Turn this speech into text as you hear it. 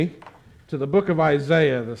to the book of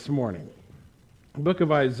Isaiah this morning. The book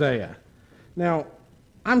of Isaiah. Now,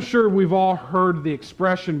 I'm sure we've all heard the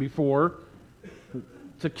expression before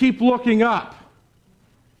to keep looking up.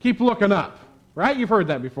 Keep looking up, right? You've heard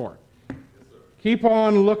that before. Yes, sir. Keep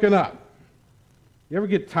on looking up. You ever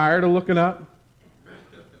get tired of looking up?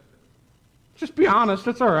 Just be honest,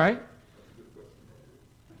 it's all right.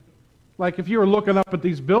 Like if you were looking up at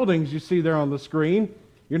these buildings you see there on the screen,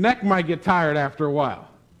 your neck might get tired after a while.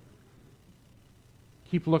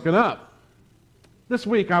 Keep looking up. This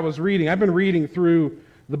week I've been reading through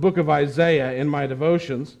the book of Isaiah in my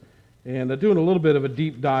devotions, and doing a little bit of a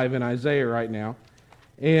deep dive in Isaiah right now.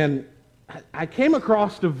 And I came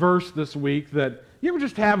across a verse this week that, you ever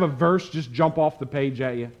just have a verse just jump off the page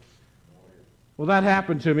at you? Well, that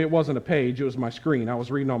happened to me. It wasn't a page, it was my screen. I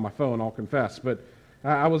was reading on my phone, I'll confess. But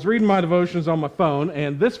I was reading my devotions on my phone,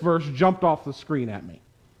 and this verse jumped off the screen at me.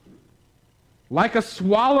 Like a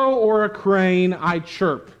swallow or a crane, I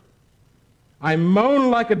chirp. I moan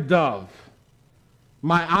like a dove.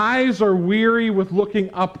 My eyes are weary with looking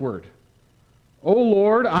upward. O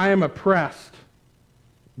Lord, I am oppressed.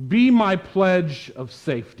 Be my pledge of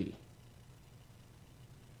safety.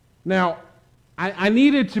 Now, I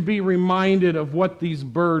needed to be reminded of what these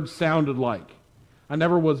birds sounded like. I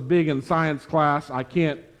never was big in science class. I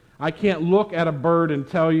can't look at a bird and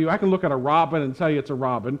tell you. I can look at a robin and tell you it's a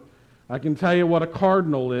robin. I can tell you what a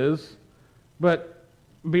cardinal is. But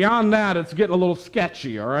beyond that, it's getting a little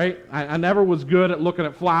sketchy, all right? I never was good at looking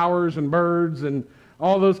at flowers and birds and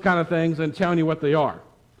all those kind of things and telling you what they are.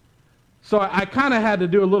 So I kind of had to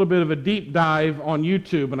do a little bit of a deep dive on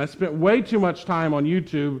YouTube, and I spent way too much time on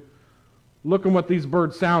YouTube looking what these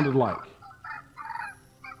birds sounded like.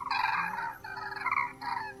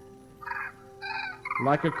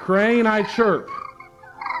 Like a crane, I chirp.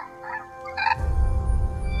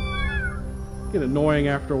 Get annoying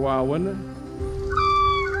after a while, wouldn't it?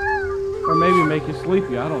 Or maybe make you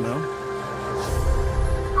sleepy, I don't know.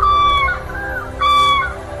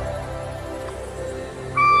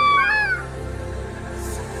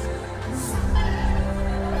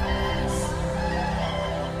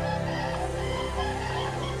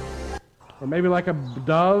 Or maybe like a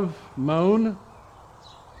dove moan.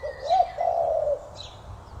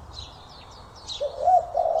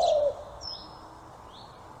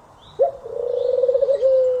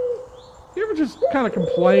 You ever just kind of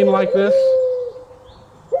complain like this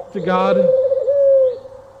to God?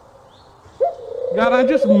 God, I'm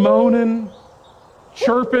just moaning,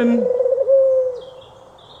 chirping.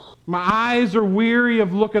 My eyes are weary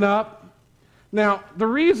of looking up. Now, the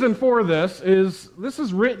reason for this is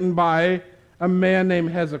written by a man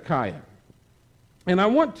named Hezekiah. And I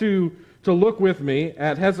want to look with me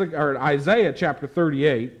at Isaiah chapter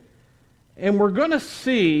 38, and we're going to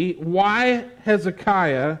see why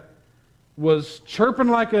Hezekiah was chirping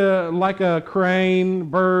like a crane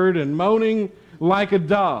bird and moaning like a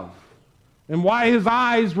dove, and why his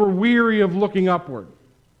eyes were weary of looking upward.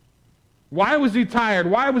 Why was he tired?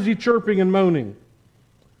 Why was he chirping and moaning?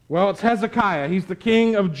 Well, it's Hezekiah. He's the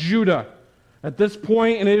king of Judah. At this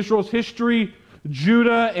point in Israel's history,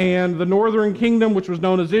 Judah and the northern kingdom, which was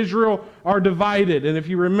known as Israel, are divided. And if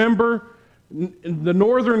you remember, the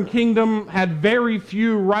northern kingdom had very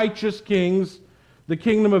few righteous kings. The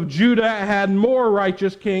kingdom of Judah had more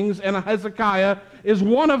righteous kings, and Hezekiah is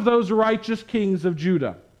one of those righteous kings of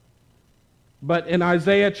Judah. But in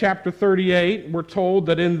Isaiah chapter 38, we're told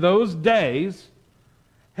that in those days,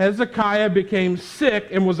 Hezekiah became sick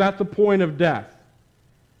and was at the point of death.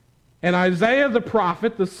 And Isaiah the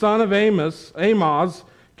prophet, the son of Amoz,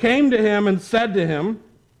 came to him and said to him,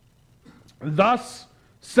 "Thus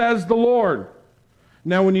says the Lord."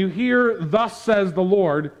 Now, when you hear, "Thus says the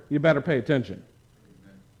Lord," you better pay attention.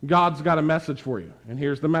 God's got a message for you, and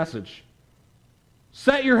here's the message.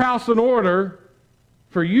 "Set your house in order,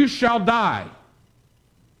 for you shall die.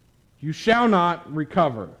 You shall not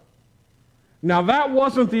recover." Now, that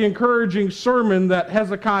wasn't the encouraging sermon that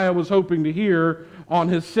Hezekiah was hoping to hear on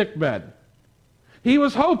his sickbed. He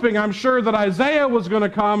was hoping, I'm sure, that Isaiah was going to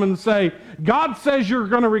come and say, "God says you're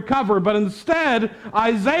going to recover," but instead,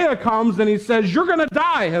 Isaiah comes and he says, "You're going to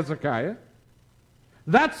die, Hezekiah."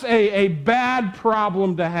 That's a bad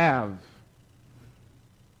problem to have.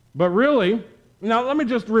 But really, now let me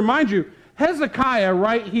just remind you, Hezekiah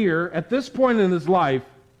right here, at this point in his life,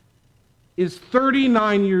 is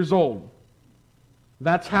 39 years old.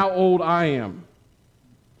 That's how old I am.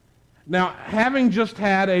 Now, having just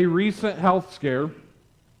had a recent health scare,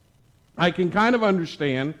 I can kind of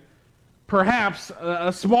understand perhaps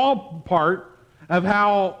a small part of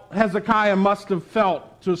how Hezekiah must have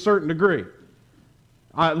felt to a certain degree.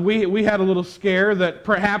 We had a little scare that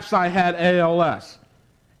perhaps I had ALS.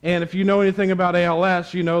 And if you know anything about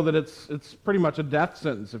ALS, you know that it's pretty much a death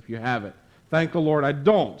sentence if you have it. Thank the Lord I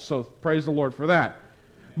don't, so praise the Lord for that.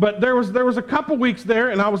 But there was a couple weeks there,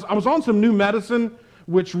 and I was on some new medicine,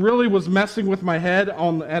 which really was messing with my head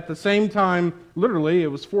at the same time. Literally, it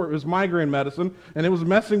was migraine medicine, and it was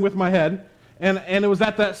messing with my head. And it was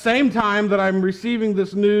at that same time that I'm receiving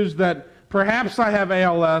this news that perhaps I have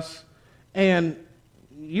ALS, and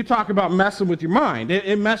you talk about messing with your mind.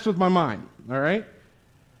 It messed with my mind, all right?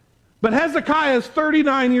 But Hezekiah is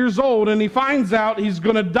 39 years old, and he finds out he's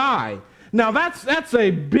going to die. Now, that's a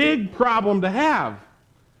big problem to have.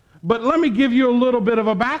 But let me give you a little bit of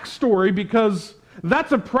a backstory, because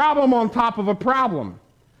that's a problem on top of a problem.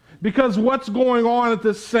 Because what's going on at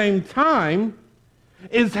this same time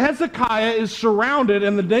is Hezekiah is surrounded,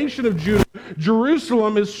 and the nation of Judah,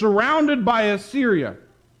 Jerusalem, is surrounded by Assyria.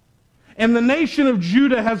 And the nation of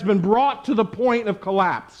Judah has been brought to the point of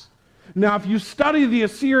collapse. Now, if you study the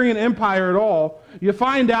Assyrian Empire at all, you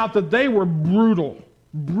find out that they were brutal.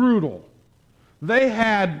 They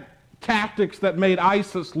had tactics that made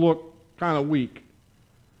ISIS look kind of weak.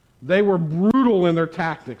 They were brutal in their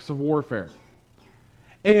tactics of warfare.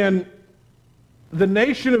 And the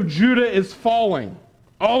nation of Judah is falling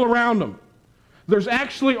all around them. There's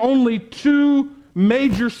actually only 2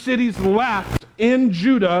 major cities left in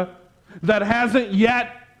Judah that hasn't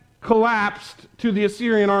yet collapsed to the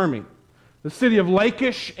Assyrian army. The city of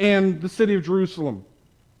Lachish and the city of Jerusalem.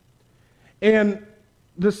 And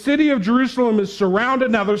the city of Jerusalem is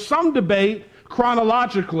surrounded. Now, there's some debate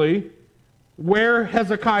chronologically where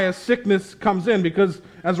Hezekiah's sickness comes in, because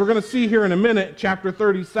as we're going to see here in a minute, chapter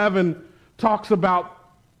 37 talks about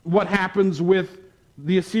what happens with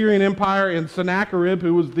the Assyrian Empire and Sennacherib,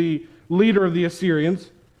 who was the leader of the Assyrians.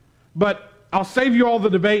 But I'll save you all the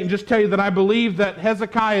debate and just tell you that I believe that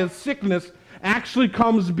Hezekiah's sickness actually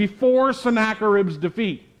comes before Sennacherib's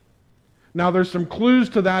defeat. Now, there's some clues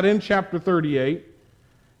to that in chapter 38.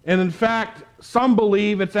 And in fact, some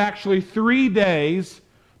believe it's actually 3 days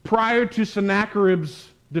prior to Sennacherib's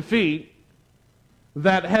defeat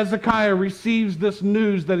that Hezekiah receives this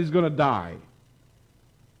news that he's going to die.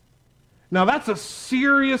 Now, that's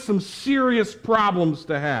some serious problems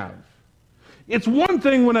to have. It's one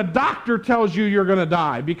thing when a doctor tells you you're going to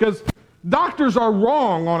die, because doctors are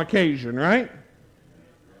wrong on occasion, right?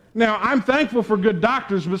 Now, I'm thankful for good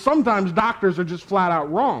doctors, but sometimes doctors are just flat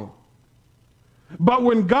out wrong. But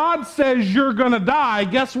when God says you're going to die,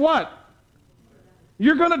 guess what?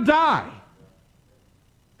 You're going to die.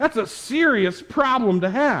 That's a serious problem to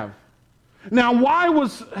have. Now, why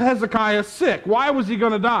was Hezekiah sick? Why was he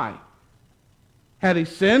going to die? Had he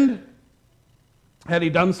sinned? Had he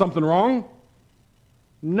done something wrong?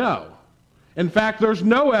 No. In fact, there's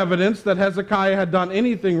no evidence that Hezekiah had done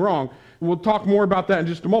anything wrong. We'll talk more about that in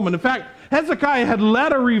just a moment. In fact, Hezekiah had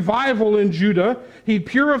led a revival in Judah. He'd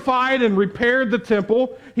purified and repaired the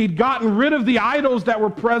temple. He'd gotten rid of the idols that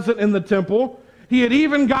were present in the temple. He had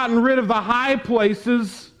even gotten rid of the high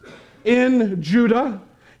places in Judah.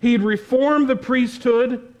 He'd reformed the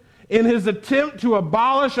priesthood. In his attempt to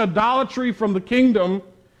abolish idolatry from the kingdom,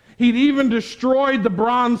 he'd even destroyed the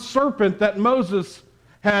bronze serpent that Moses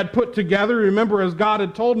had put together. Remember, as God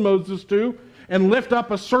had told Moses to, and lift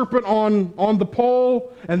up a serpent on the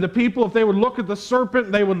pole, and the people, if they would look at the serpent,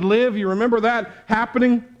 they would live. You remember that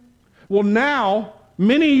happening? Well, now,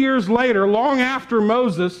 many years later, long after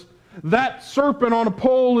Moses, that serpent on a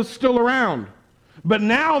pole is still around. But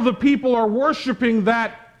now the people are worshiping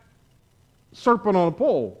that serpent on a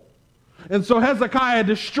pole. And so Hezekiah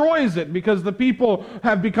destroys it because the people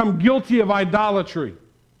have become guilty of idolatry.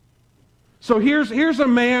 So here's a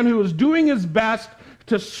man who is doing his best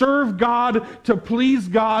to serve God, to please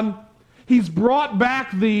God. He's brought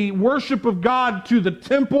back the worship of God to the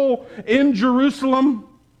temple in Jerusalem.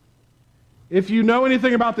 If you know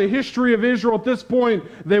anything about the history of Israel at this point,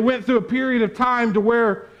 they went through a period of time to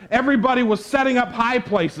where everybody was setting up high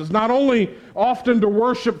places, not only often to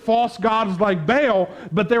worship false gods like Baal,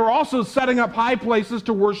 but they were also setting up high places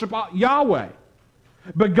to worship Yahweh.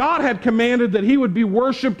 But God had commanded that he would be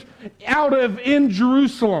worshiped in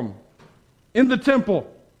Jerusalem, in the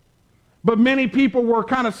temple. But many people were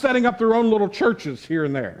kind of setting up their own little churches here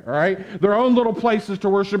and there, all right? Their own little places to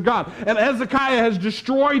worship God. And Hezekiah has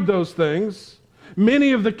destroyed those things.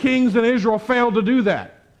 Many of the kings in Israel failed to do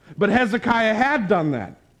that. But Hezekiah had done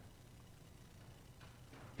that.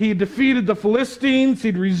 He defeated the Philistines.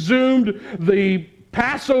 He'd resumed the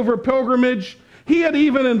Passover pilgrimage. He had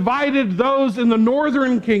even invited those in the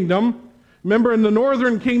northern kingdom. Remember, in the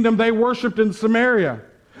northern kingdom, they worshiped in Samaria.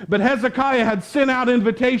 But Hezekiah had sent out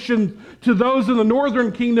invitations to those in the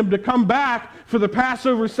northern kingdom to come back for the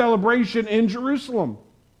Passover celebration in Jerusalem.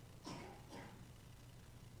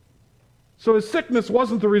 So his sickness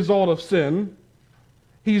wasn't the result of sin.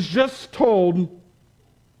 He's just told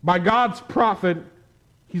by God's prophet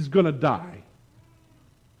he's going to die.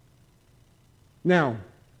 Now,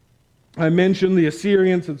 I mentioned the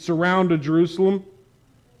Assyrians had surrounded Jerusalem.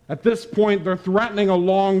 At this point, they're threatening a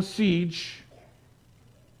long siege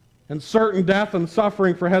and certain death and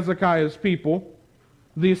suffering for Hezekiah's people.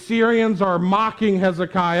 The Assyrians are mocking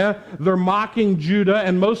Hezekiah, they're mocking Judah,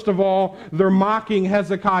 and most of all, they're mocking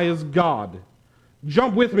Hezekiah's God.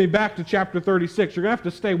 Jump with me back to chapter 36. You're going to have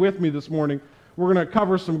to stay with me this morning. We're going to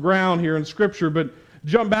cover some ground here in Scripture, but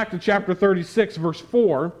jump back to chapter 36, verse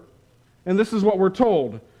 4, and this is what we're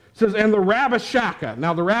told. It says, and the Rabashakeh.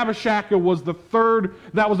 Now, the Rabashakeh was the third,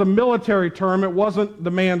 that was a military term. It wasn't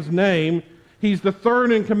the man's name. He's the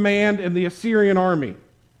third in command in the Assyrian army,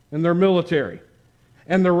 in their military.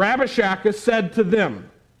 And the Rabashakeh said to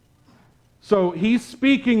them, so he's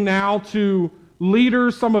speaking now to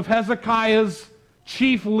leaders, some of Hezekiah's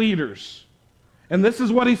chief leaders. And this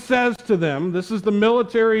is what he says to them. This is the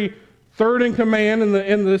military third in command in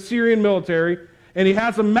the Assyrian military. And he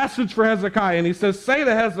has a message for Hezekiah. And he says, say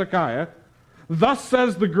to Hezekiah, thus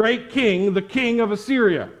says the great king, the king of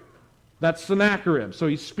Assyria. That's Sennacherib. So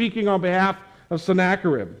he's speaking on behalf of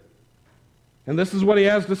Sennacherib. And this is what he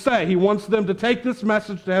has to say. He wants them to take this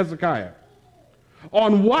message to Hezekiah.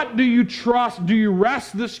 On what do you trust? Do you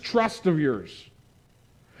rest this trust of yours?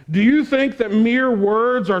 Do you think that mere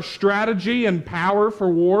words are strategy and power for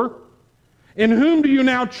war? In whom do you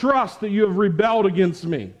now trust that you have rebelled against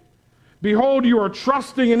me? Behold, you are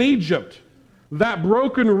trusting in Egypt, that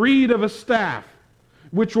broken reed of a staff,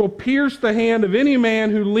 which will pierce the hand of any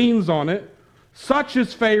man who leans on it. Such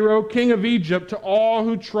is Pharaoh, king of Egypt, to all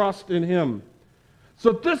who trust in him.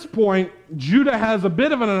 So at this point, Judah has a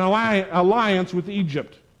bit of an alliance with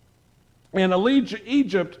Egypt. And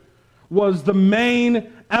Egypt was the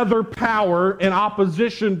main other power in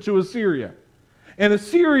opposition to Assyria. And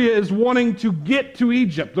Assyria is wanting to get to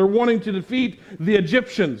Egypt. They're wanting to defeat the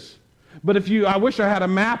Egyptians. But I wish I had a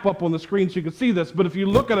map up on the screen so you could see this, but if you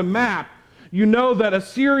look at a map, you know that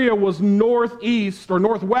Assyria was northeast of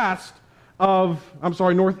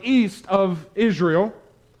Israel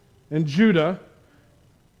and Judah.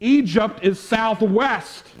 Egypt is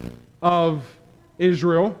southwest of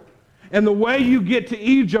Israel. And the way you get to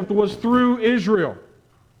Egypt was through Israel.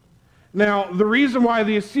 Now, the reason why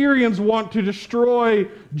the Assyrians want to destroy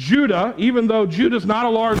Judah, even though Judah's not a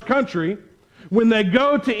large country, when they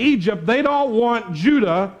go to Egypt, they don't want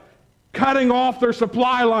Judah cutting off their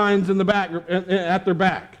supply lines in the back, at their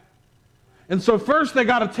back. And so first they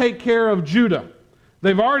got to take care of Judah.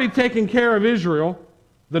 They've already taken care of Israel,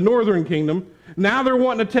 the northern kingdom. Now they're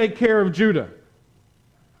wanting to take care of Judah.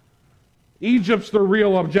 Egypt's their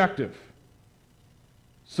real objective.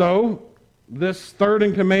 So this third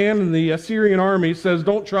in command in the Assyrian army says,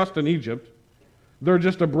 don't trust in Egypt. They're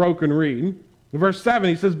just a broken reed. In verse 7,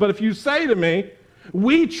 he says, but if you say to me,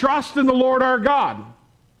 we trust in the Lord our God,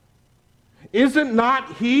 isn't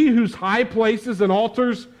not he whose high places and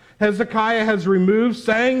altars Hezekiah has removed,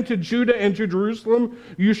 saying to Judah and to Jerusalem,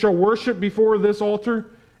 you shall worship before this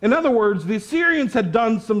altar? In other words, the Assyrians had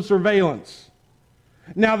done some surveillance.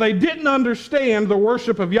 Now, they didn't understand the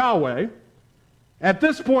worship of Yahweh. At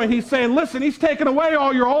this point, he's saying, listen, he's taken away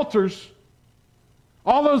all your altars.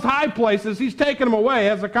 All those high places, he's taken them away,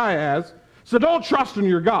 Hezekiah has. So don't trust in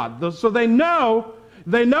your God. So they know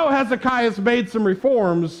Hezekiah's made some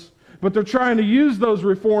reforms, but they're trying to use those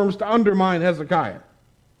reforms to undermine Hezekiah.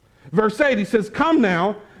 Verse 8, he says, come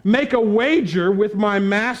now, make a wager with my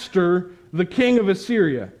master, the king of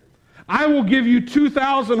Assyria. I will give you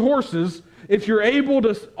 2,000 horses if you're able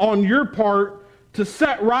to, on your part, to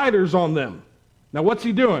set riders on them. Now what's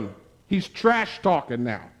he doing? He's trash talking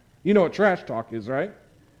now. You know what trash talk is, right?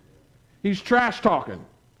 He's trash talking.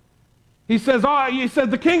 He says,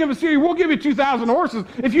 the king of Assyria, we'll give you 2,000 horses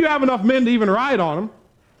if you have enough men to even ride on them.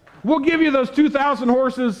 We'll give you those 2,000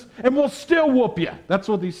 horses and we'll still whoop you. That's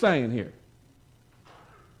what he's saying here.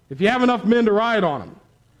 If you have enough men to ride on them.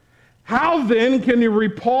 How then can you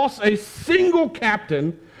repulse a single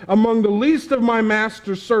captain among the least of my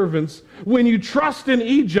master's servants when you trust in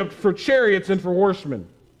Egypt for chariots and for horsemen?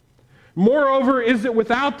 Moreover, is it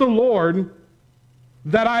without the Lord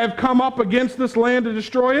that I have come up against this land to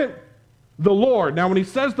destroy it? The Lord. Now, when he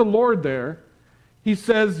says the Lord there, he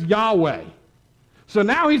says Yahweh. So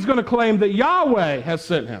now he's going to claim that Yahweh has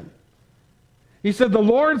sent him. He said, the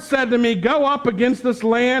Lord said to me, go up against this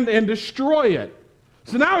land and destroy it.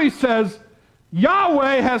 So now he says,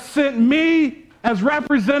 Yahweh has sent me as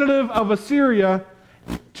representative of Assyria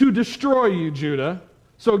to destroy you, Judah.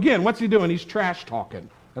 So again, what's he doing? He's trash talking.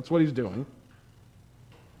 That's what he's doing.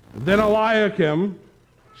 Then Eliakim,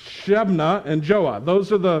 Shebna, and Joah.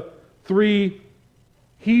 Those are the three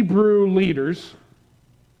Hebrew leaders,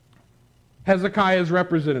 Hezekiah's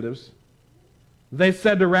representatives. They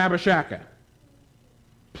said to Rabshakeh,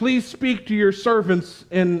 please speak to your servants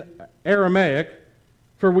in Aramaic,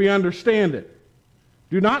 for we understand it.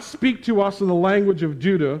 Do not speak to us in the language of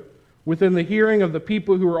Judah within the hearing of the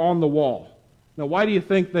people who are on the wall. Now, why do you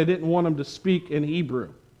think they didn't want him to speak in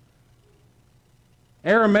Hebrew?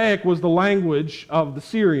 Aramaic was the language of the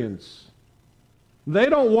Syrians. They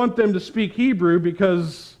don't want them to speak Hebrew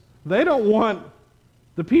because they don't want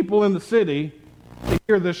the people in the city to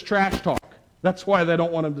hear this trash talk. That's why they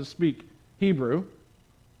don't want them to speak Hebrew.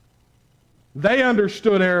 They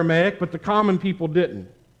understood Aramaic, but the common people didn't.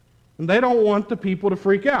 And they don't want the people to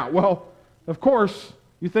freak out. Well, of course,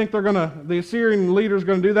 you think the Assyrian leader's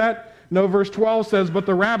going to do that? No, verse 12 says, but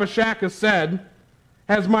the Rabshakeh said,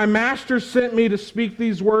 has my master sent me to speak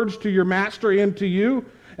these words to your master and to you,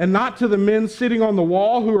 and not to the men sitting on the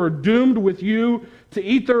wall who are doomed with you to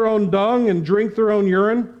eat their own dung and drink their own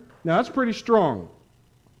urine? Now, that's pretty strong.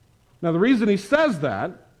 Now, the reason he says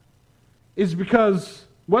that is because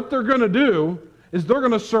what they're going to do is they're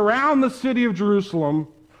going to surround the city of Jerusalem,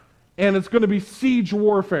 and it's going to be siege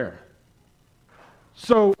warfare.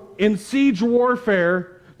 So, in siege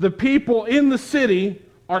warfare, the people in the city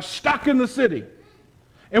are stuck in the city.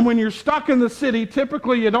 And when you're stuck in the city,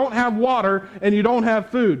 typically you don't have water and you don't have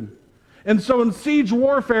food. And so in siege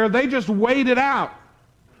warfare, they just wait it out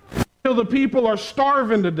until the people are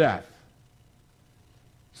starving to death.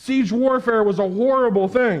 Siege warfare was a horrible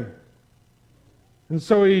thing. And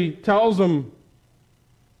so he tells them,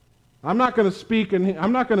 I'm not going to speak in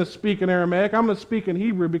Aramaic. I'm going to speak in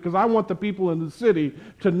Hebrew because I want the people in the city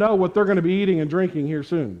to know what they're going to be eating and drinking here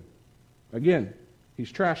soon. Again,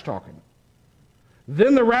 he's trash talking.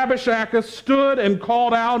 Then the Rabshakeh stood and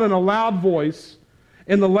called out in a loud voice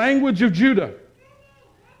in the language of Judah,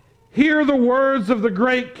 hear the words of the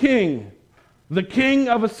great king, the king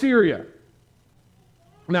of Assyria.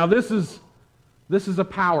 Now this is a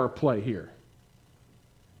power play here.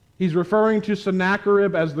 He's referring to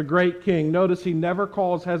Sennacherib as the great king. Notice he never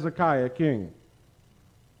calls Hezekiah king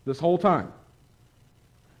this whole time.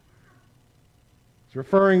 He's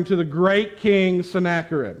referring to the great king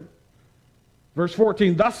Sennacherib. Verse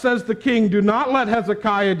 14, thus says the king, do not let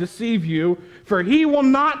Hezekiah deceive you, for he will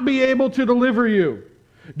not be able to deliver you.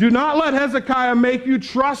 Do not let Hezekiah make you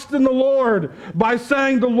trust in the Lord by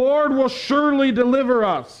saying, the Lord will surely deliver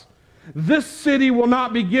us. This city will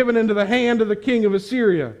not be given into the hand of the king of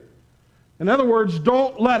Assyria. In other words,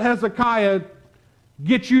 don't let Hezekiah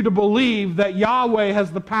get you to believe that Yahweh has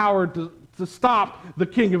the power to stop the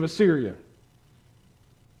king of Assyria.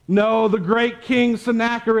 No, the great king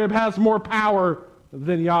Sennacherib has more power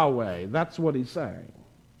than Yahweh. That's what he's saying.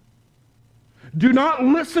 Do not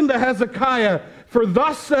listen to Hezekiah, for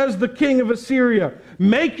thus says the king of Assyria,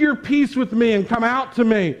 make your peace with me and come out to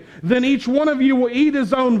me. Then each one of you will eat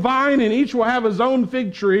his own vine, and each will have his own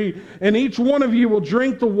fig tree, and each one of you will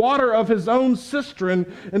drink the water of his own cistern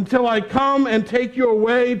until I come and take you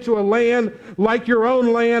away to a land like your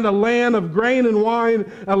own land, a land of grain and wine,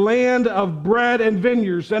 a land of bread and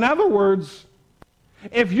vineyards. In other words,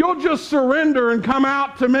 if you'll just surrender and come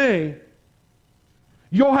out to me,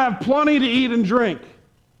 you'll have plenty to eat and drink.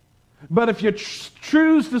 But if you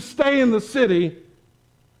choose to stay in the city,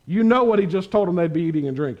 you know what he just told them they'd be eating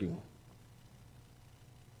and drinking.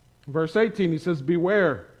 Verse 18, he says,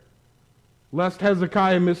 beware, lest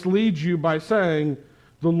Hezekiah mislead you by saying,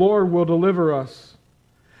 the Lord will deliver us.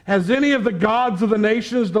 Has any of the gods of the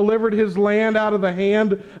nations delivered his land out of the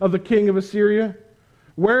hand of the king of Assyria?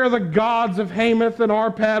 Where are the gods of Hamath and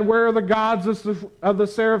Arpad? Where are the gods of the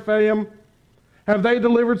Seraphim? Have they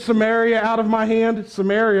delivered Samaria out of my hand?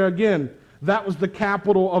 Samaria, again, that was the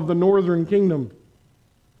capital of the northern kingdom.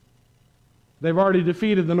 They've already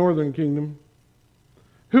defeated the northern kingdom.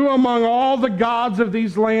 Who among all the gods of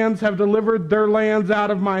these lands have delivered their lands out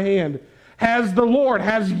of my hand? Has the Lord,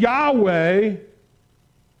 has Yahweh,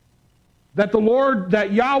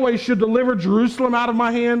 that Yahweh should deliver Jerusalem out of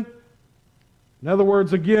my hand? In other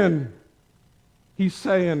words, again, he's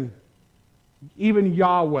saying, even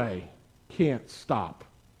Yahweh can't stop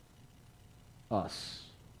us.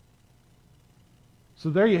 So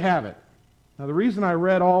there you have it. Now the reason I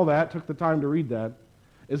read all that, took the time to read that,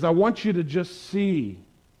 is I want you to just see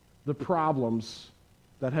the problems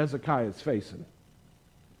that Hezekiah is facing.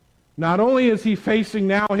 Not only is he facing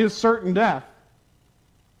now his certain death,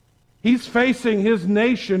 He's facing his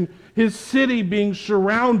nation, his city being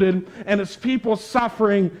surrounded, and his people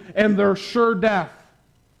suffering and their sure death.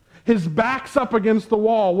 His back's up against the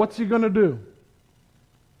wall. What's he going to do?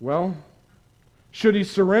 Well, should he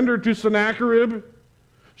surrender to Sennacherib?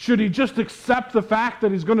 Should he just accept the fact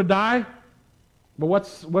that he's going to die? But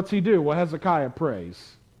what's he do? Well, Hezekiah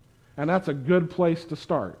prays. And that's a good place to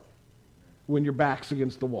start when your back's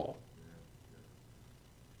against the wall.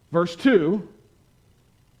 Verse 2,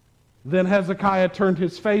 then Hezekiah turned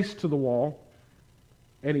his face to the wall,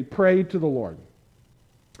 and he prayed to the Lord.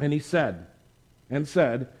 And he said,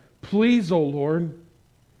 Please, O Lord,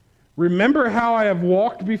 remember how I have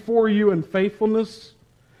walked before you in faithfulness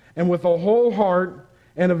and with a whole heart,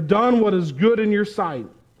 and have done what is good in your sight.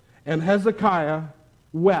 And Hezekiah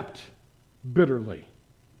wept bitterly.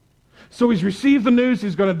 So he's received the news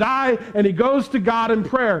he's going to die, and he goes to God in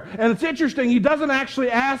prayer. And it's interesting, he doesn't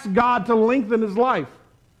actually ask God to lengthen his life.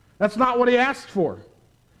 That's not what he asked for.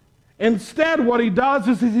 Instead, what he does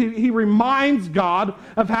is he reminds God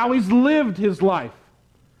of how he's lived his life.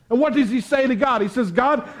 And what does he say to God? He says,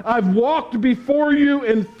 God, I've walked before you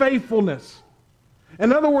in faithfulness.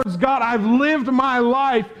 In other words, God, I've lived my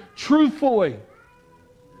life truthfully.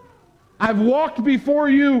 I've walked before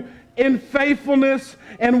you in faithfulness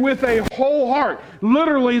and with a whole heart.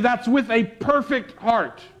 Literally, that's with a perfect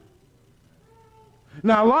heart.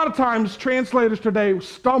 Now, a lot of times, translators today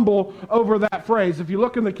stumble over that phrase. If you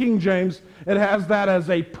look in the King James, it has that as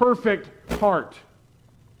a perfect heart.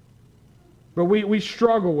 But we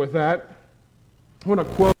struggle with that. I want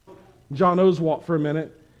to quote John Oswalt for a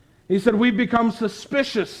minute. He said, "We've become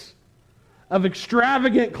suspicious of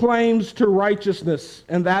extravagant claims to righteousness,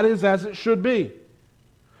 and that is as it should be.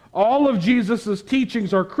 All of Jesus'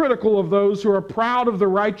 teachings are critical of those who are proud of the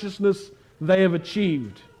righteousness they have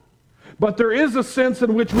achieved. But there is a sense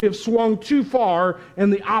in which we have swung too far in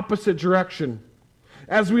the opposite direction.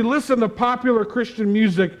 As we listen to popular Christian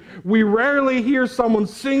music, we rarely hear someone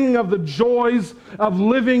singing of the joys of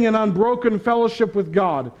living in unbroken fellowship with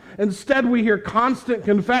God. Instead, we hear constant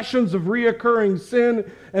confessions of reoccurring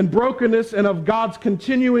sin and brokenness and of God's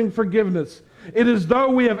continuing forgiveness. It is though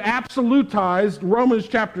we have absolutized Romans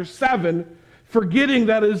chapter 7, forgetting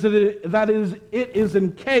that it is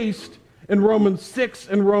encased in Romans 6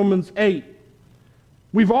 and Romans 8.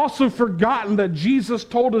 We've also forgotten that Jesus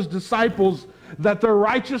told his disciples that their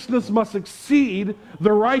righteousness must exceed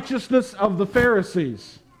the righteousness of the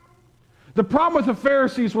Pharisees. The problem with the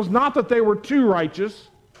Pharisees was not that they were too righteous.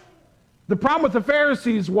 The problem with the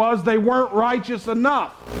Pharisees was they weren't righteous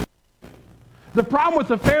enough. The problem with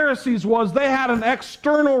the Pharisees was they had an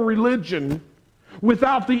external religion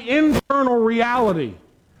without the internal reality.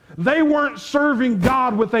 They weren't serving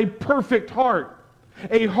God with a perfect heart,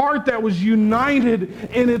 a heart that was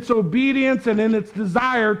united in its obedience and in its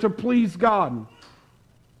desire to please God.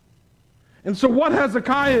 And so what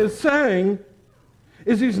Hezekiah is saying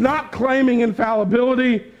is he's not claiming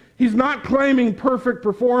infallibility. He's not claiming perfect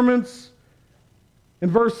performance. In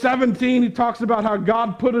verse 17, he talks about how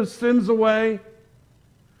God put his sins away.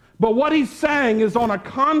 But what he's saying is on a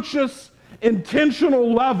conscious,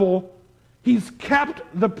 intentional level, he's kept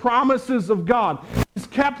the promises of God. He's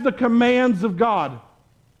kept the commands of God.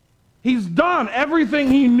 He's done everything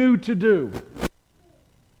he knew to do.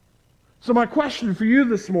 So my question for you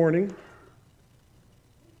this morning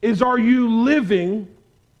is, are you living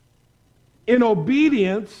in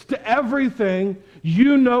obedience to everything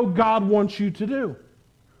you know God wants you to do?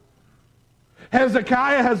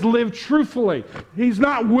 Hezekiah has lived truthfully. He's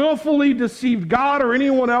not willfully deceived God or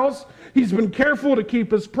anyone else. He's been careful to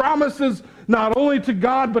keep his promises not only to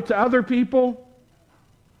God but to other people.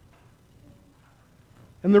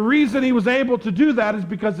 And the reason he was able to do that is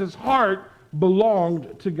because his heart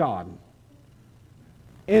belonged to God.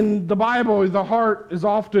 In the Bible, the heart is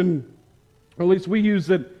often, or at least we use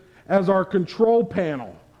it, as our control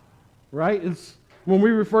panel, right? It's when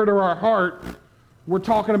we refer to our heart, we're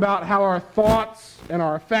talking about how our thoughts and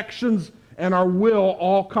our affections and our will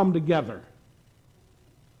all come together.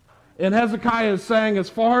 And Hezekiah is saying, as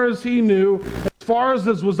far as he knew, as far as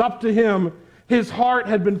this was up to him, his heart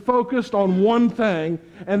had been focused on one thing,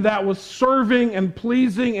 and that was serving and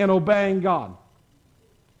pleasing and obeying God.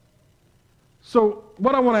 So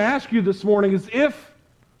what I want to ask you this morning is, if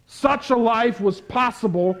such a life was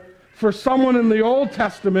possible for someone in the Old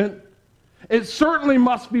Testament, it certainly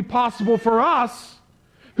must be possible for us,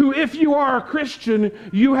 who, if you are a Christian,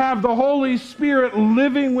 you have the Holy Spirit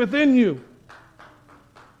living within you.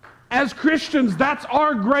 As Christians, that's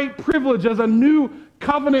our great privilege. As a new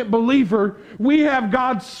covenant believer, we have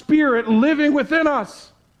God's Spirit living within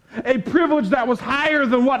us. A privilege that was higher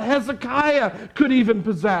than what Hezekiah could even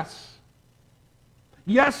possess.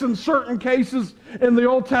 Yes, in certain cases in the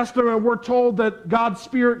Old Testament, we're told that God's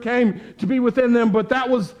Spirit came to be within them, but that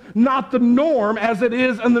was not the norm as it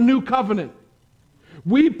is in the New Covenant.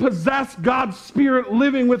 We possess God's Spirit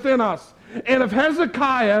living within us. And if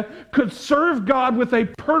Hezekiah could serve God with a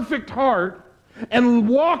perfect heart and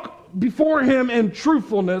walk before Him in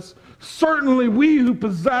truthfulness, certainly we who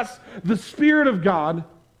possess the Spirit of God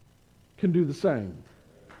can do the same.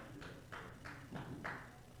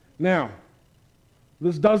 Now,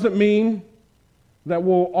 this doesn't mean that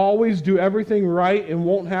we'll always do everything right and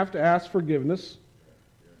won't have to ask forgiveness.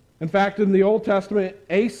 In fact, in the Old Testament,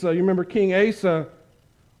 Asa, you remember King Asa,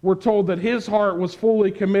 we're told that his heart was fully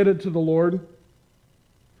committed to the Lord.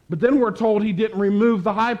 But then we're told he didn't remove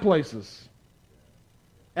the high places.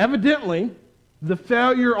 Evidently, the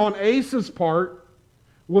failure on Asa's part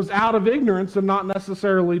was out of ignorance and not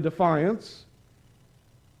necessarily defiance.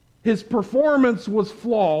 His performance was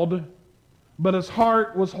flawed, but his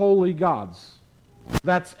heart was wholly God's.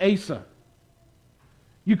 That's Asa.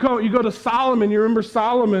 You go to Solomon, you remember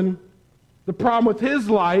Solomon, the problem with his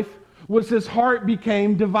life was his heart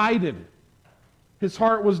became divided. His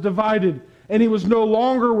heart was divided, and he was no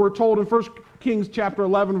longer, we're told in 1 Kings chapter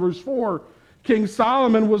 11, verse 4, King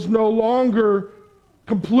Solomon was no longer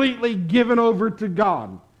completely given over to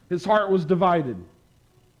God. His heart was divided.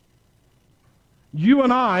 You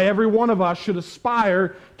and I, every one of us, should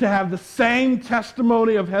aspire to have the same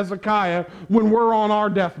testimony of Hezekiah when we're on our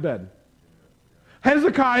deathbed.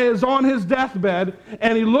 Hezekiah is on his deathbed,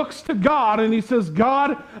 and he looks to God, and he says,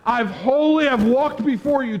 God, I've walked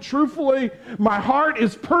before you truthfully. My heart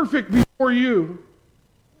is perfect before you.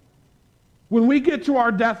 When we get to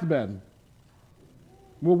our deathbed,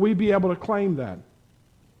 will we be able to claim that?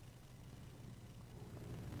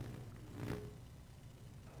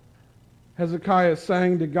 Hezekiah is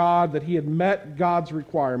saying to God that he had met God's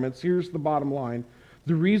requirements. Here's the bottom line.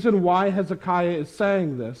 The reason why Hezekiah is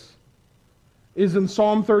saying this is in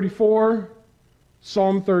Psalm 34,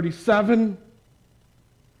 Psalm 37.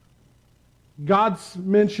 God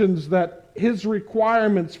mentions that his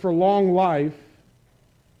requirements for long life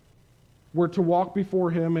were to walk before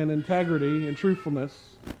him in integrity and truthfulness.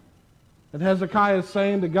 And Hezekiah is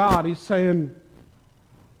saying to God, he's saying,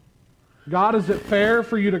 God, is it fair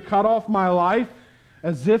for you to cut off my life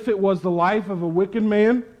as if it was the life of a wicked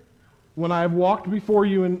man when I have walked before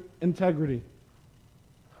you in integrity?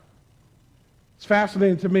 It's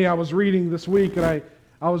fascinating to me. I was reading this week, and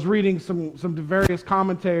I was reading some various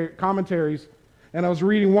commentaries, and I was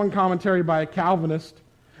reading one commentary by a Calvinist,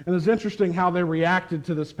 and it's interesting how they reacted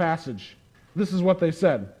to this passage. This is what they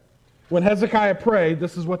said. When Hezekiah prayed,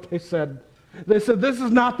 this is what they said. They said, this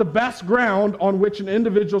is not the best ground on which an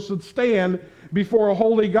individual should stand before a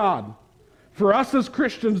holy God. For us as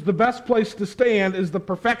Christians, the best place to stand is the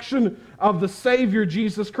perfection of the Savior,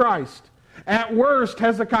 Jesus Christ. At worst,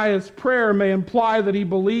 Hezekiah's prayer may imply that he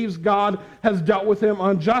believes God has dealt with him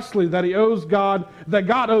unjustly, that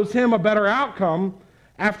God owes him a better outcome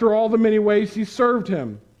after all the many ways he served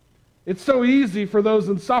him. It's so easy for those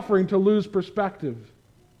in suffering to lose perspective.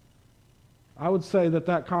 I would say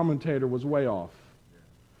that commentator was way off,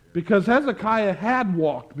 because Hezekiah had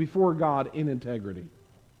walked before God in integrity.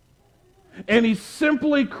 And he's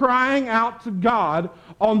simply crying out to God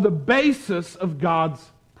on the basis of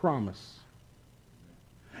God's promise.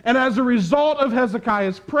 And as a result of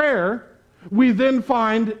Hezekiah's prayer, we then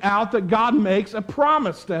find out that God makes a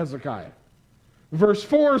promise to Hezekiah. Verse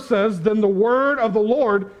 4 says, Then the word of the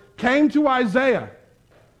Lord came to Isaiah.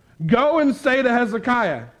 Go and say to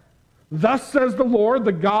Hezekiah, Thus says the Lord,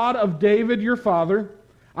 the God of David your father,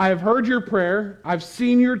 I have heard your prayer, I've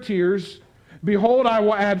seen your tears. Behold, I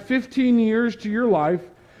will add 15 years to your life.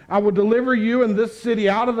 I will deliver you and this city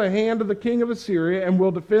out of the hand of the king of Assyria, and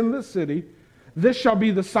will defend this city. This shall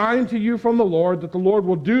be the sign to you from the Lord, that the Lord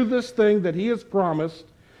will do this thing that he has promised.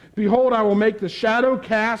 Behold, I will make the shadow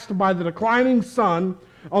cast by the declining sun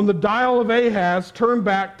on the dial of Ahaz turn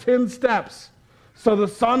back 10 steps. So the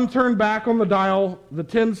sun turned back on the dial the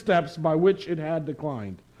 10 steps by which it had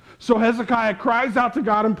declined. So Hezekiah cries out to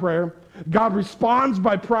God in prayer. God responds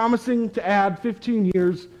by promising to add 15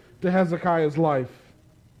 years to Hezekiah's life.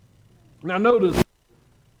 Now notice,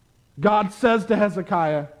 God says to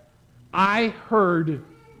Hezekiah, I heard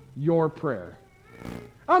your prayer.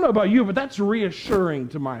 I don't know about you, but that's reassuring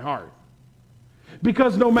to my heart.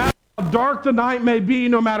 Because no matter how dark the night may be,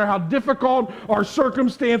 no matter how difficult our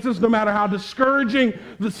circumstances, no matter how discouraging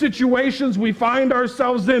the situations we find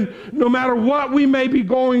ourselves in, no matter what we may be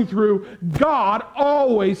going through, God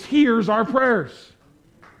always hears our prayers.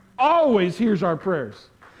 Always hears our prayers.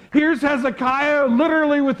 Here's Hezekiah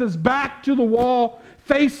literally with his back to the wall,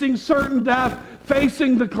 facing certain death,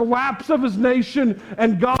 facing the collapse of his nation,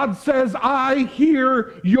 and God says, I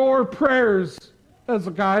hear your prayers,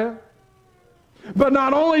 Hezekiah. But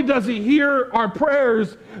not only does he hear our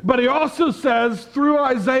prayers, but he also says, through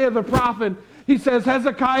Isaiah the prophet, he says,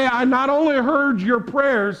 Hezekiah, I not only heard your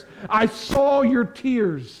prayers, I saw your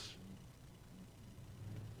tears.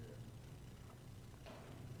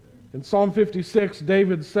 In Psalm 56,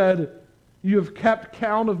 David said, you have kept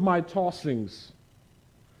count of my tossings.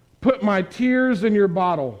 Put my tears in your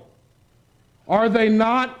bottle. Are they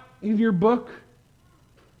not in your book?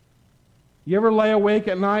 You ever lay awake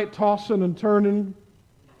at night, tossing and turning,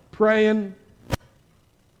 praying?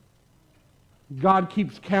 God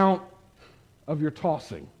keeps count of your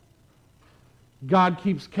tossing. God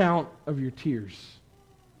keeps count of your tears.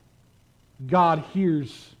 God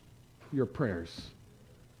hears your prayers.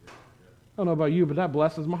 I don't know about you, but that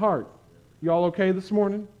blesses my heart. Y'all okay this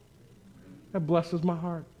morning? That blesses my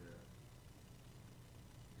heart.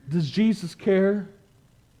 Does Jesus care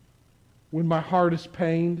when my heart is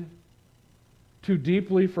pained too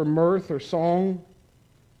deeply for mirth or song,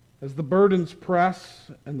 as the burdens press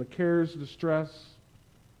and the cares distress,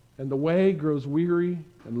 and the way grows weary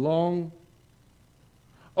and long?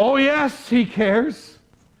 Oh yes, he cares.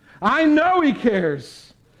 I know he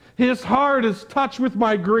cares. His heart is touched with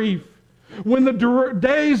my grief. When the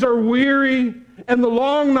days are weary and the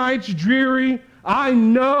long nights dreary, I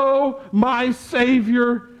know my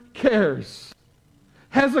Savior cares.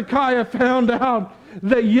 Hezekiah found out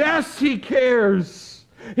that yes, he cares.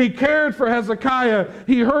 He cared for Hezekiah.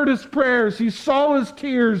 He heard his prayers. He saw his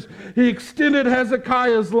tears. He extended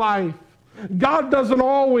Hezekiah's life. God doesn't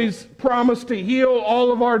always promise to heal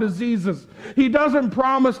all of our diseases. He doesn't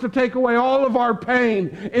promise to take away all of our pain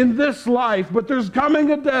in this life. But there's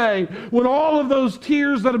coming a day when all of those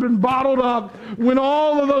tears that have been bottled up, when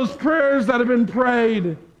all of those prayers that have been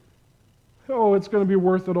prayed, oh, it's going to be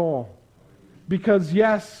worth it all. Because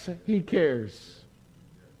yes, he cares.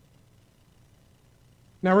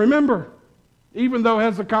 Now remember, even though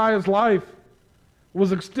Hezekiah's life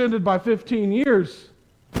was extended by 15 years,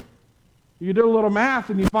 you do a little math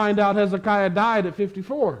and you find out Hezekiah died at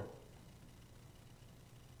 54.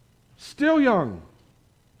 Still young.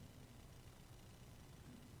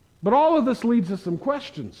 But all of this leads to some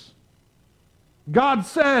questions. God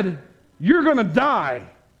said, you're going to die.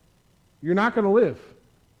 You're not going to live.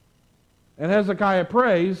 And Hezekiah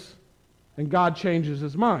prays, and God changes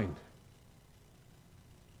his mind.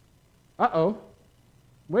 Uh-oh.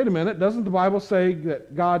 Wait a minute. Doesn't the Bible say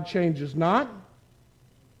that God changes not?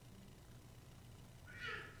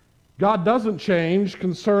 God doesn't change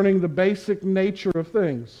concerning the basic nature of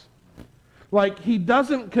things. Like, he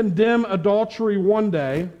doesn't condemn adultery one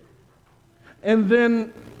day and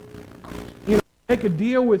then, make a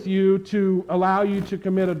deal with you to allow you to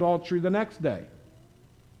commit adultery the next day.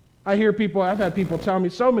 I've had people tell me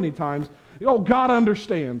so many times, oh, God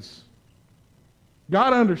understands.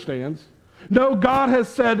 God understands. No, God has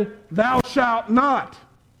said, thou shalt not.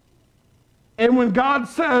 And when God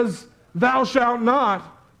says, thou shalt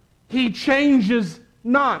not, he changes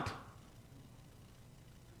not.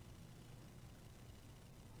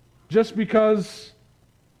 Just because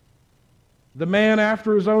the man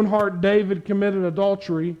after his own heart, David, committed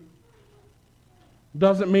adultery,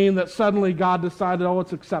 doesn't mean that suddenly God decided, oh,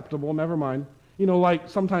 it's acceptable, never mind. Like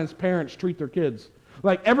sometimes parents treat their kids.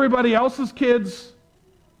 Like everybody else's kids,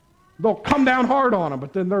 they'll come down hard on them,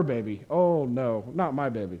 but then their baby, oh no, not my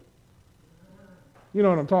baby. You know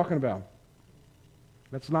what I'm talking about.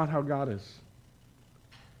 That's not how God is.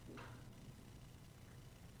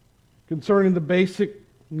 Concerning the basic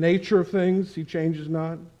nature of things, he changes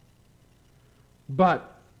not.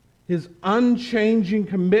 But his unchanging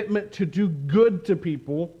commitment to do good to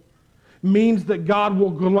people means that God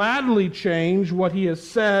will gladly change what he has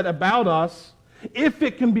said about us if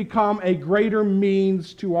it can become a greater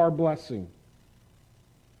means to our blessing.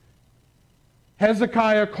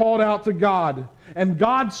 Hezekiah called out to God, and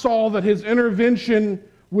God saw that his intervention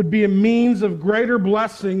would be a means of greater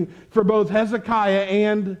blessing for both Hezekiah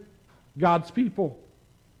and God's people.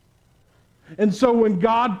 And so when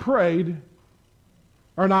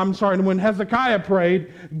when Hezekiah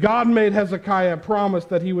prayed, God made Hezekiah a promise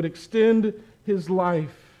that he would extend his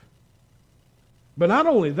life. But not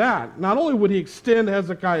only that, not only would he extend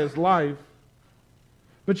Hezekiah's life,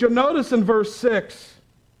 but you'll notice in verse 6,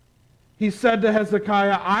 he said to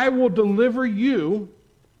Hezekiah, I will deliver you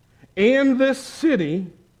and this city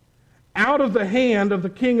out of the hand of the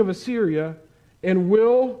king of Assyria and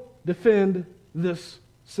will defend this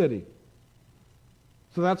city.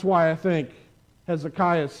 So that's why I think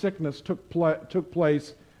Hezekiah's sickness took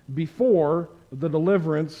place before the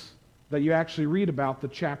deliverance that you actually read about the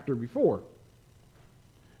chapter before.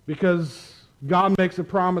 Because God makes a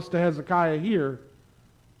promise to Hezekiah here,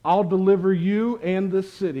 I'll deliver you and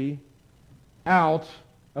this city out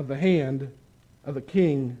of the hand of the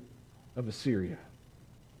king of Assyria.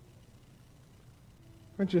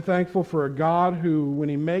 Aren't you thankful for a God who, when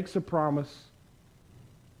he makes a promise,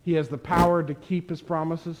 he has the power to keep his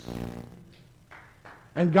promises?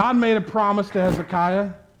 And God made a promise to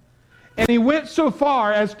Hezekiah, and he went so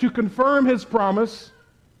far as to confirm his promise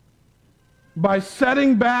by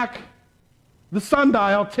setting back the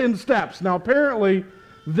sundial 10 steps. Now, apparently,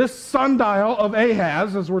 this sundial of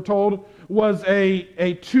Ahaz, as we're told, was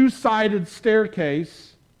a two-sided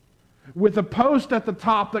staircase with a post at the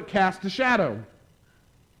top that cast a shadow.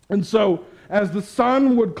 And so, as the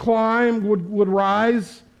sun would climb, would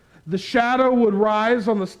rise, the shadow would rise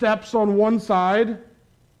on the steps on one side,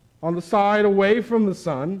 on the side away from the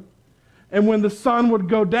sun. And when the sun would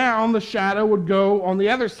go down, the shadow would go on the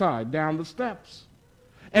other side, down the steps.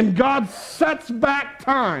 And God sets back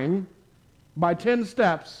time by 10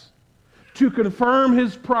 steps to confirm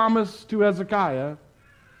his promise to Hezekiah.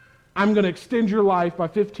 I'm going to extend your life by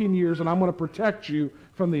 15 years, and I'm going to protect you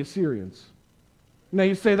from the Assyrians. Now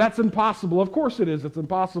you say, that's impossible. Of course it is. It's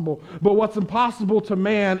impossible. But what's impossible to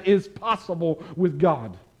man is possible with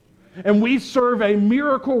God. And we serve a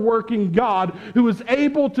miracle-working God who is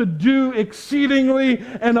able to do exceedingly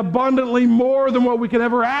and abundantly more than what we could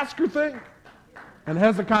ever ask or think. And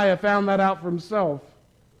Hezekiah found that out for himself.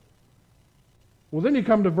 Well, then you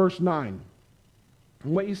come to verse 9.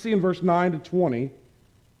 And what you see in verse 9 to 20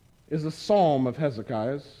 is a psalm of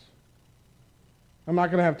Hezekiah's. I'm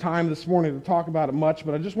not going to have time this morning to talk about it much,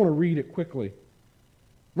 but I just want to read it quickly.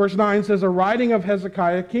 Verse 9 says, "A writing of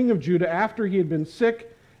Hezekiah, king of Judah, after he had been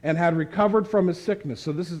sick and had recovered from his sickness."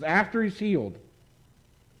 So this is after he's healed.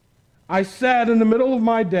 "I said, in the middle of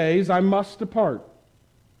my days, I must depart.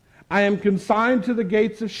 I am consigned to the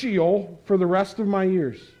gates of Sheol for the rest of my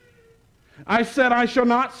years. I said, I shall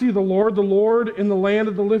not see the Lord in the land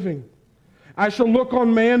of the living. I shall look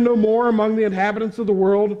on man no more among the inhabitants of the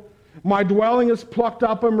world. My dwelling is plucked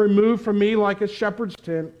up and removed from me like a shepherd's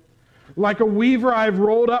tent. Like a weaver I have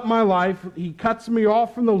rolled up my life. He cuts me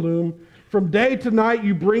off from the loom. From day to night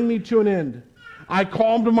you bring me to an end. I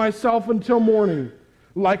calmed myself until morning.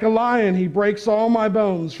 Like a lion he breaks all my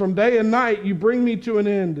bones. From day and night you bring me to an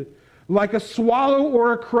end. Like a swallow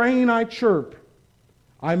or a crane I chirp.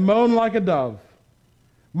 I moan like a dove.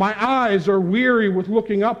 My eyes are weary with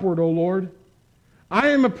looking upward, O Lord. I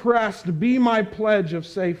am oppressed. Be my pledge of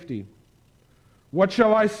safety. What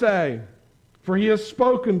shall I say? For he has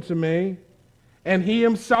spoken to me, and he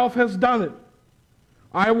himself has done it.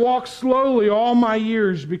 I walk slowly all my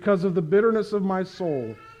years because of the bitterness of my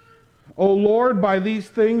soul. O Lord, by these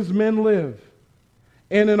things men live,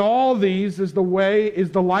 and in all these is the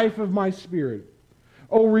life of my spirit.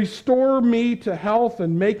 O restore me to health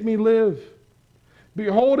and make me live.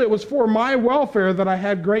 Behold, it was for my welfare that I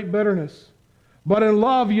had great bitterness. But in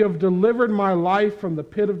love you have delivered my life from the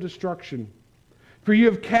pit of destruction. For you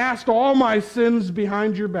have cast all my sins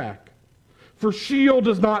behind your back. For Sheol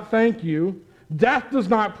does not thank you. Death does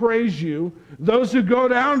not praise you. Those who go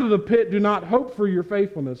down to the pit do not hope for your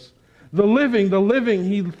faithfulness. The living,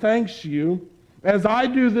 he thanks you, as I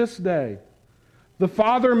do this day. The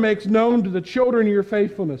Father makes known to the children your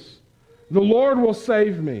faithfulness. The Lord will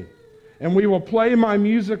save me, and we will play my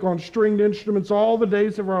music on stringed instruments all the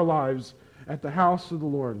days of our lives at the house of the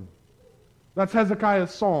Lord. That's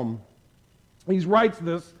Hezekiah's psalm. He writes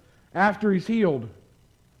this after he's healed.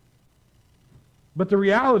 But the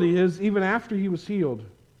reality is, even after he was healed,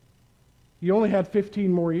 he only had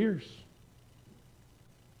 15 more years.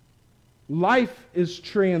 Life is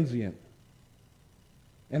transient,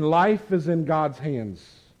 and life is in God's hands.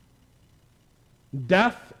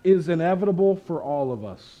 Death is inevitable for all of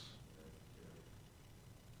us.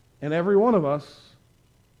 And every one of us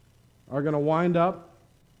are going to wind up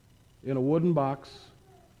in a wooden box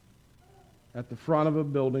at the front of a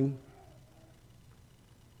building.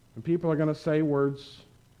 And people are going to say words,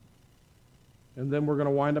 and then we're going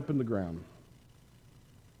to wind up in the ground.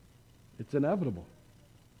 It's inevitable.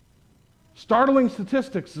 Startling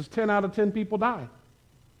statistics is 10 out of 10 people die.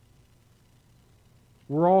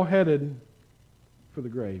 We're all headed for the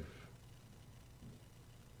grave.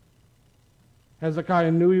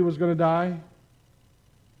 Hezekiah knew he was going to die.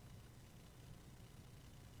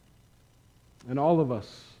 And all of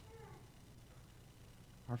us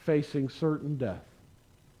are facing certain death.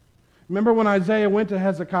 Remember when Isaiah went to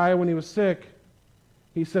Hezekiah when he was sick,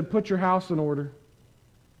 he said, put your house in order.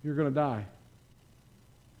 You're going to die.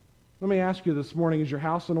 Let me ask you this morning, is your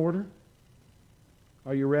house in order?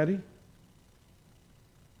 Are you ready?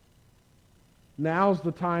 Now's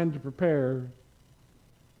the time to prepare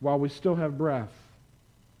while we still have breath.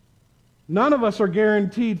 None of us are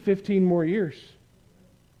guaranteed 15 more years.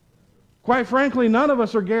 Quite frankly, none of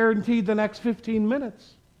us are guaranteed the next 15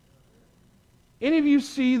 minutes. Any of you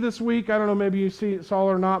see this week, I don't know, maybe you saw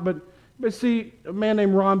it or not, but see a man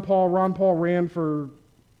named Ron Paul. Ron Paul ran for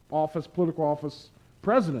office, political office,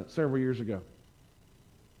 president several years ago.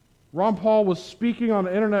 Ron Paul was speaking on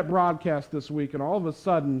an internet broadcast this week, and all of a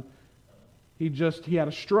sudden, he had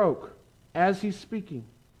a stroke as he's speaking.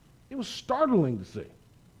 It was startling to see.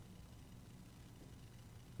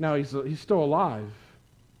 Now, he's still alive,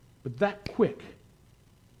 but that quick,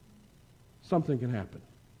 something can happen.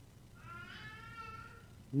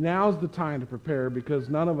 Now's the time to prepare because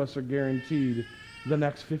none of us are guaranteed the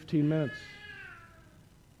next 15 minutes.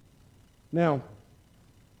 Now,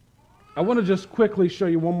 I want to just quickly show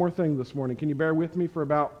you one more thing this morning. Can you bear with me for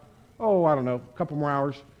about, a couple more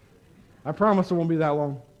hours? I promise it won't be that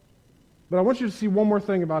long. But I want you to see one more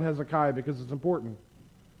thing about Hezekiah because it's important.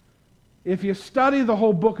 If you study the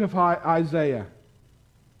whole book of Isaiah,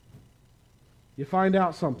 you find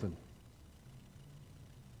out something.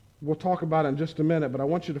 We'll talk about it in just a minute, but I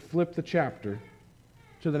want you to flip the chapter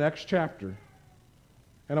to the next chapter.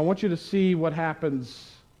 And I want you to see what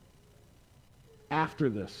happens after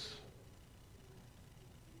this.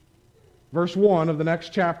 Verse 1 of the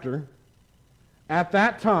next chapter. At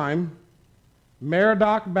that time,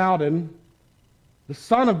 Merodach-Baladan, the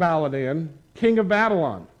son of Baladan, king of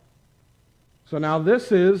Babylon. So now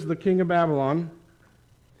this is the king of Babylon.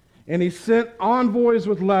 And he sent envoys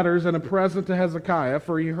with letters and a present to Hezekiah,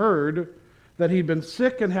 for he heard that he'd been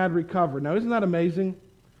sick and had recovered. Now, isn't that amazing?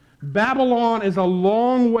 Babylon is a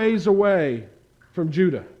long ways away from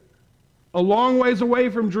Judah, a long ways away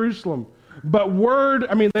from Jerusalem. But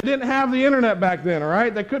they didn't have the internet back then, all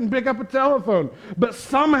right? They couldn't pick up a telephone. But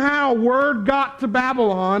somehow word got to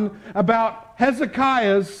Babylon about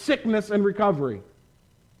Hezekiah's sickness and recovery.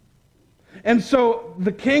 And so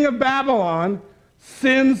the king of Babylon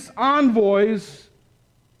sends envoys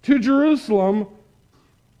to Jerusalem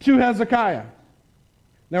to Hezekiah.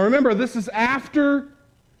 Now remember, this is after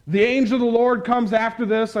the angel of the Lord comes after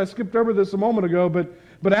this. I skipped over this a moment ago,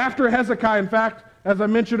 but after Hezekiah, in fact, as I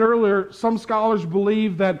mentioned earlier, some scholars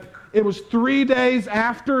believe that it was 3 days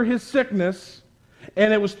after his sickness,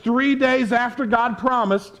 and it was 3 days after God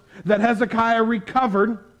promised that Hezekiah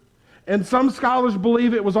recovered. And some scholars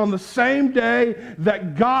believe it was on the same day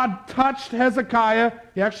that God touched Hezekiah.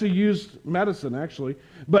 He actually used medicine, actually.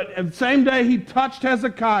 But the same day he touched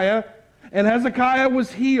Hezekiah, and Hezekiah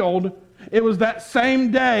was healed, it was that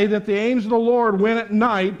same day that the angel of the Lord went at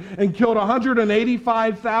night and killed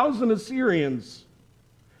 185,000 Assyrians.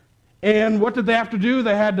 And what did they have to do?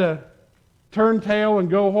 They had to turn tail and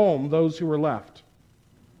go home, those who were left.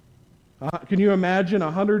 Can you imagine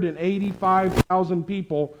 185,000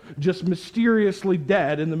 people just mysteriously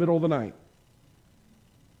dead in the middle of the night?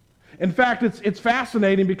 In fact, it's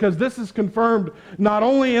fascinating because this is confirmed not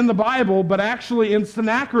only in the Bible, but actually in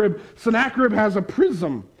Sennacherib. Sennacherib has a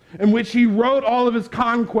prism in which he wrote all of his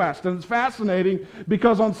conquest. And it's fascinating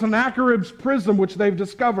because on Sennacherib's prism, which they've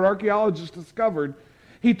discovered, archaeologists discovered,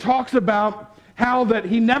 he talks about how that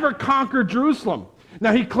he never conquered Jerusalem.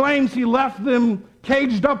 Now, he claims he left them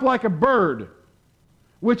caged up like a bird,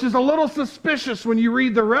 which is a little suspicious when you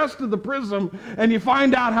read the rest of the prism and you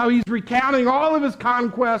find out how he's recounting all of his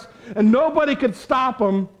conquests and nobody could stop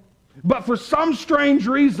him. But for some strange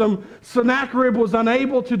reason, Sennacherib was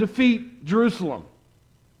unable to defeat Jerusalem.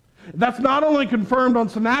 That's not only confirmed on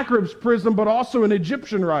Sennacherib's prism, but also in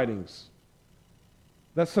Egyptian writings,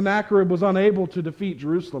 that Sennacherib was unable to defeat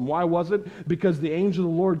Jerusalem. Why was it? Because the angel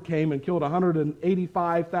of the Lord came and killed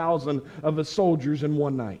 185,000 of his soldiers in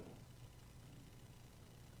one night.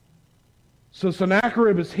 So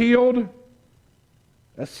Sennacherib is healed.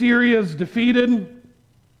 Assyria is defeated.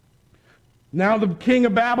 Now the king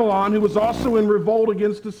of Babylon, who was also in revolt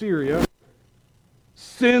against Assyria,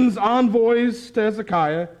 sends envoys to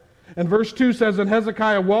Hezekiah. And verse 2 says, and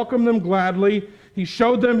Hezekiah welcomed them gladly. He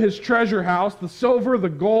showed them his treasure house, the silver, the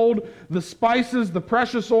gold, the spices, the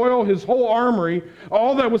precious oil, his whole armory,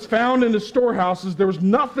 all that was found in his storehouses. There was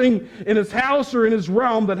nothing in his house or in his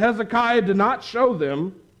realm that Hezekiah did not show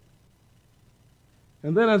them.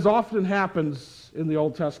 And then, as often happens in the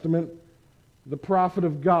Old Testament, the prophet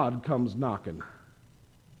of God comes knocking.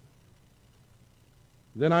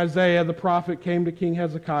 Then Isaiah the prophet came to King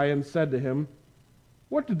Hezekiah and said to him,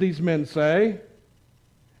 what did these men say?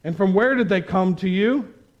 And from where did they come to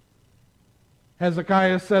you?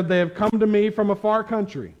 Hezekiah said, they have come to me from a far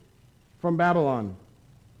country, from Babylon.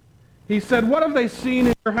 He said, what have they seen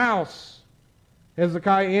in your house?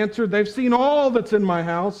 Hezekiah answered, they've seen all that's in my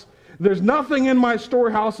house. There's nothing in my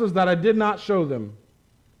storehouses that I did not show them.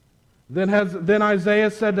 Then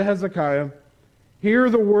Isaiah said to Hezekiah, hear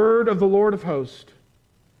the word of the Lord of hosts.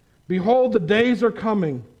 Behold, the days are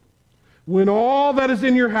coming when all that is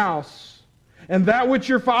in your house and that which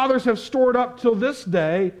your fathers have stored up till this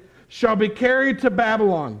day shall be carried to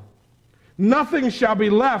Babylon. Nothing shall be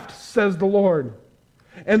left, says the Lord.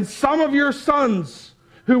 And some of your sons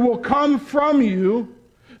who will come from you,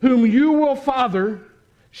 whom you will father,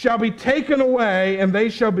 shall be taken away, and they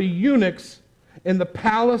shall be eunuchs in the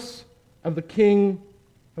palace of the king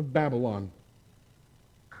of Babylon.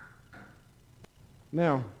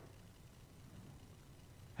 Now,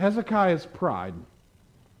 Hezekiah's pride.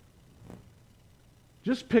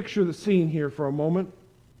 Just picture the scene here for a moment.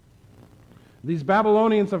 These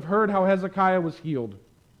Babylonians have heard how Hezekiah was healed.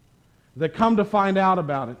 They come to find out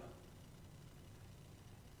about it.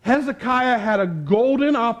 Hezekiah had a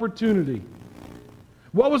golden opportunity.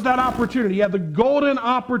 What was that opportunity? He had the golden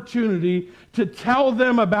opportunity to tell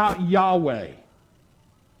them about Yahweh.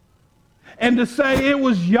 And to say, it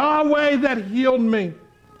was Yahweh that healed me.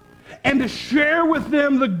 And to share with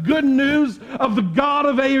them the good news of the God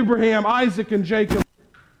of Abraham, Isaac, and Jacob.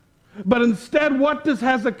 But instead, what does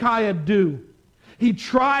Hezekiah do? He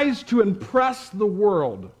tries to impress the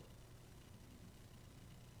world.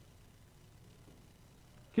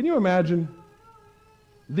 Can you imagine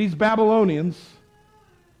these Babylonians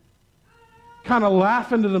kind of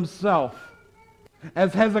laughing to themselves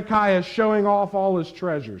as Hezekiah is showing off all his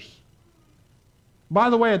treasures? By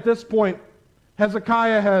the way, at this point,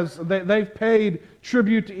 Hezekiah they've paid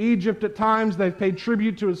tribute to Egypt at times. They've paid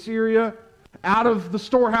tribute to Assyria out of the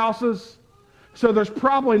storehouses. So there's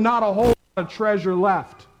probably not a whole lot of treasure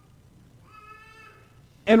left.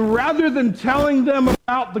 And rather than telling them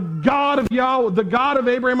about the God of Yahweh, the God of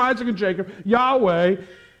Abraham, Isaac, and Jacob, Yahweh,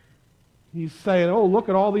 he's saying, oh, look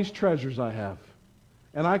at all these treasures I have.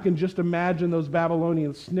 And I can just imagine those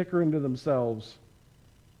Babylonians snickering to themselves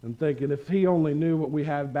and thinking, if he only knew what we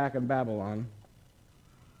have back in Babylon.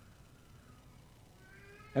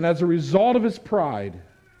 And as a result of his pride,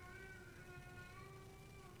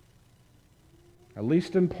 at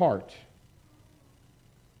least in part,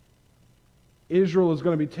 Israel is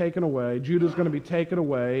going to be taken away, Judah is going to be taken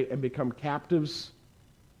away and become captives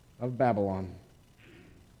of Babylon.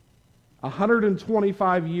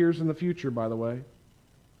 125 years in the future, by the way,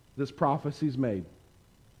 this prophecy's made.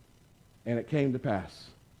 And it came to pass.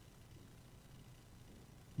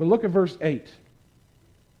 But look at verse 8.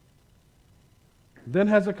 Then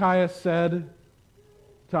Hezekiah said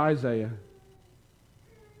to Isaiah,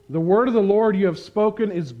 the word of the Lord you have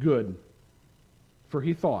spoken is good. For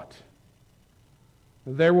he thought,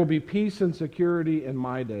 there will be peace and security in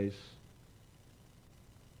my days.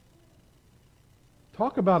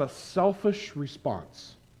 Talk about a selfish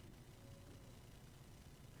response.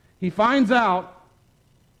 He finds out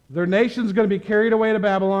their nation's going to be carried away to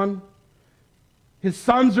Babylon. His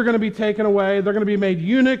sons are going to be taken away. They're going to be made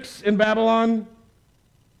eunuchs in Babylon.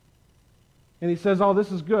 And he says, oh,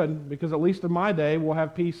 this is good, because at least in my day, we'll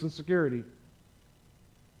have peace and security.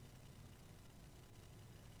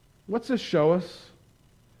 What's this show us?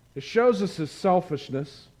 It shows us his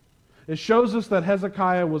selfishness. It shows us that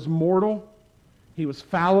Hezekiah was mortal. He was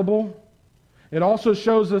fallible. It also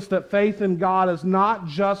shows us that faith in God is not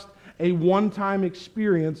just a one-time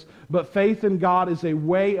experience, but faith in God is a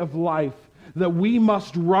way of life, that we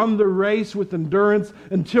must run the race with endurance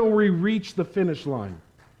until we reach the finish line.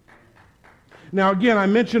 Now again, I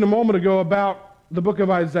mentioned a moment ago about the book of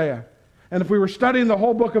Isaiah. And if we were studying the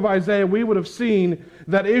whole book of Isaiah, we would have seen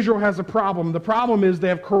that Israel has a problem. The problem is they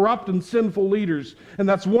have corrupt and sinful leaders. And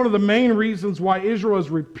that's one of the main reasons why Israel has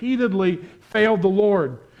repeatedly failed the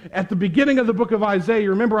Lord. At the beginning of the book of Isaiah, you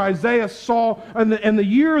remember Isaiah saw, in the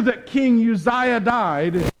year that King Uzziah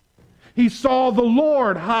died, he saw the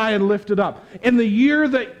Lord high and lifted up. In the year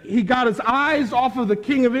that he got his eyes off of the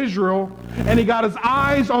king of Israel, and he got his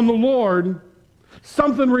eyes on the Lord,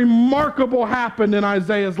 something remarkable happened in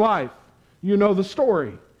Isaiah's life. You know the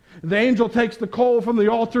story. The angel takes the coal from the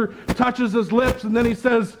altar, touches his lips, and then he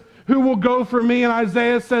says, who will go for me? And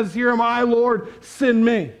Isaiah says, here am I, Lord, send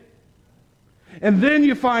me. And then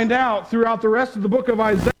you find out throughout the rest of the book of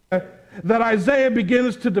Isaiah that Isaiah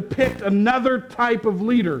begins to depict another type of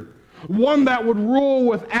leader, one that would rule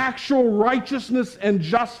with actual righteousness and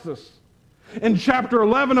justice. In chapter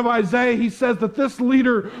 11 of Isaiah, he says that this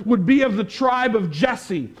leader would be of the tribe of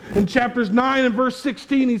Jesse. In chapters 9 and verse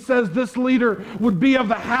 16, he says this leader would be of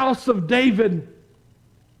the house of David.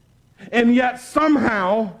 And yet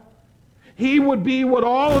somehow, he would be what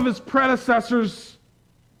all of his predecessors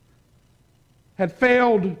had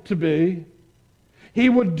failed to be. He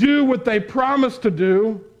would do what they promised to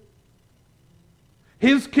do.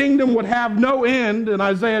 His kingdom would have no end in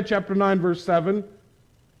Isaiah chapter 9, verse 7,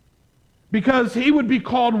 because he would be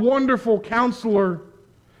called Wonderful Counselor,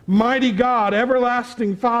 Mighty God,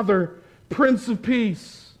 Everlasting Father, Prince of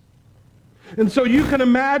Peace. And so you can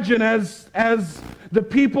imagine as the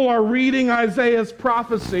people are reading Isaiah's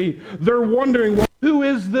prophecy, they're wondering, well, who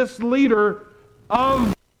is this leader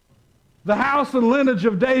of the house and lineage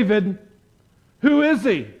of David? Who is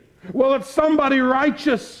he? Well, it's somebody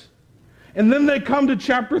righteous. And then they come to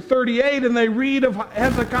chapter 38 and they read of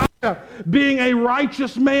Hezekiah being a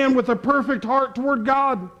righteous man with a perfect heart toward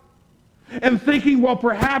God. And thinking, well,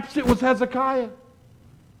 perhaps it was Hezekiah.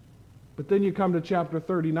 But then you come to chapter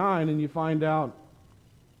 39 and you find out,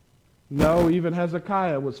 no, even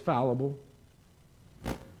Hezekiah was fallible.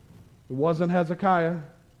 It wasn't Hezekiah.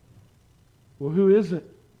 Well, who is it?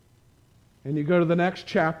 And you go to the next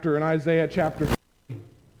chapter in Isaiah chapter 3,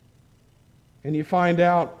 and you find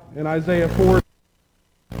out in Isaiah 4,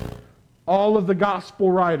 all of the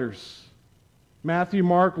gospel writers, Matthew,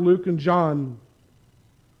 Mark, Luke, and John,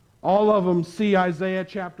 all of them see Isaiah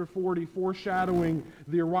chapter 40 foreshadowing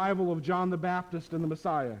the arrival of John the Baptist and the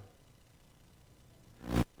Messiah.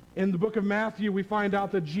 In the book of Matthew, we find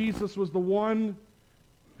out that Jesus was the one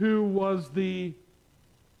who was the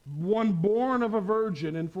one born of a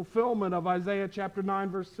virgin in fulfillment of Isaiah chapter 9,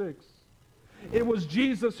 verse 6. It was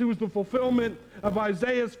Jesus who was the fulfillment of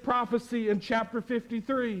Isaiah's prophecy in chapter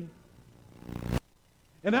 53.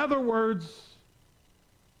 In other words,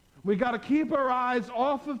 we got to keep our eyes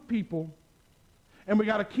off of people, and we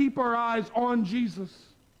got to keep our eyes on Jesus.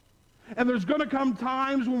 And there's going to come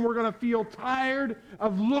times when we're going to feel tired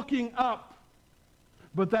of looking up.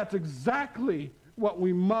 But that's exactly what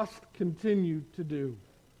we must continue to do.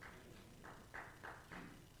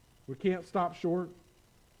 We can't stop short.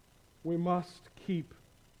 We must keep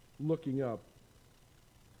looking up.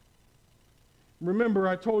 Remember,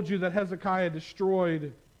 I told you that Hezekiah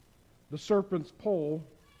destroyed the serpent's pole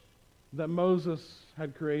that Moses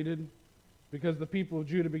had created because the people of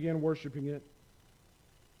Judah began worshiping it.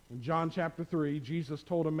 In John chapter 3, Jesus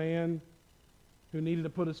told a man who needed to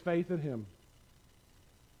put his faith in him.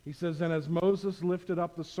 He says, and as Moses lifted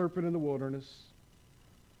up the serpent in the wilderness,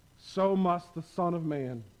 so must the Son of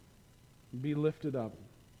Man be lifted up,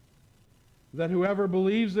 that whoever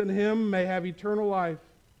believes in him may have eternal life.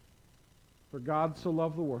 For God so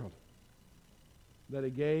loved the world that he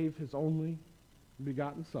gave his only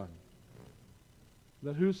begotten Son,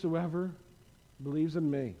 that whosoever believes in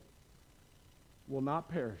me will not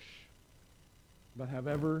perish, but have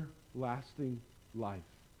everlasting life.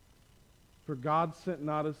 For God sent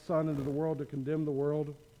not his Son into the world to condemn the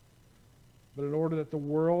world, but in order that the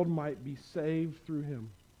world might be saved through him.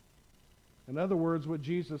 In other words, what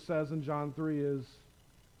Jesus says in John 3 is,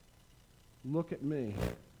 look at me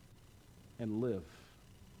and live.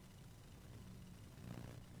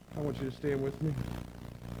 I want you to stand with me.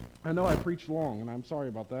 I know I preached long, and I'm sorry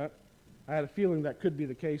about that. I had a feeling that could be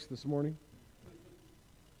the case this morning.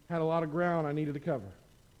 Had a lot of ground I needed to cover.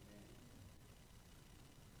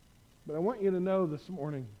 But I want you to know this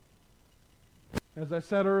morning, as I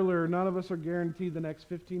said earlier, none of us are guaranteed the next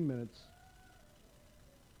 15 minutes.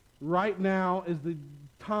 Right now is the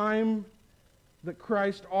time that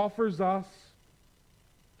Christ offers us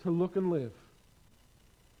to look and live.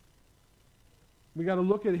 We got to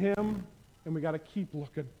look at him, and we got to keep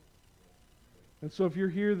looking. And so if you're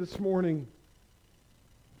here this morning,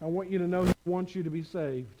 I want you to know he wants you to be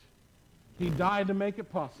saved. He died to make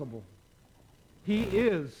it possible. He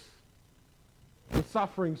is the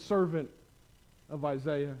suffering servant of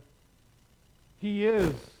Isaiah. He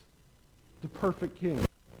is the perfect king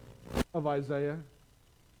of Isaiah.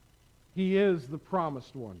 He is the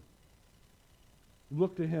promised one.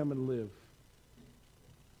 Look to him and live.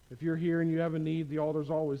 If you're here and you have a need, the altar's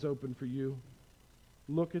always open for you.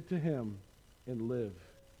 Look to him and live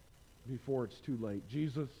before it's too late.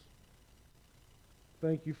 Jesus,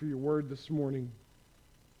 thank you for your word this morning.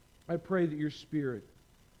 I pray that your Spirit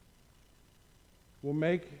will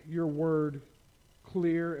make your word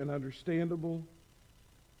clear and understandable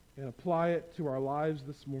and apply it to our lives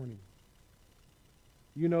this morning.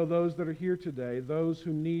 You know those that are here today, those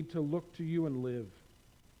who need to look to you and live.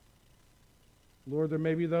 Lord, there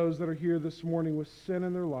may be those that are here this morning with sin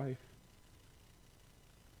in their life.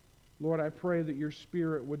 Lord, I pray that your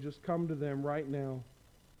Spirit would just come to them right now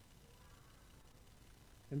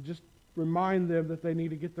and just remind them that they need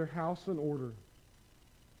to get their house in order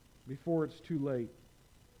before it's too late.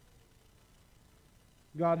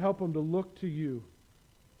 God, help them to look to you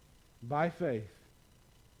by faith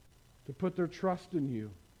to put their trust in you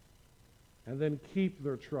and then keep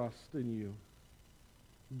their trust in you.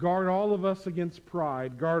 Guard all of us against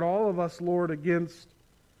pride. Guard all of us, Lord, against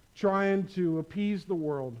trying to appease the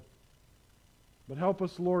world. But help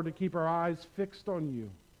us, Lord, to keep our eyes fixed on you,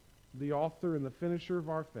 the author and the finisher of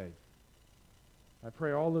our faith. I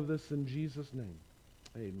pray all of this in Jesus' name.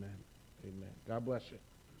 Amen. Amen. God bless you.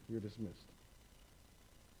 You're dismissed.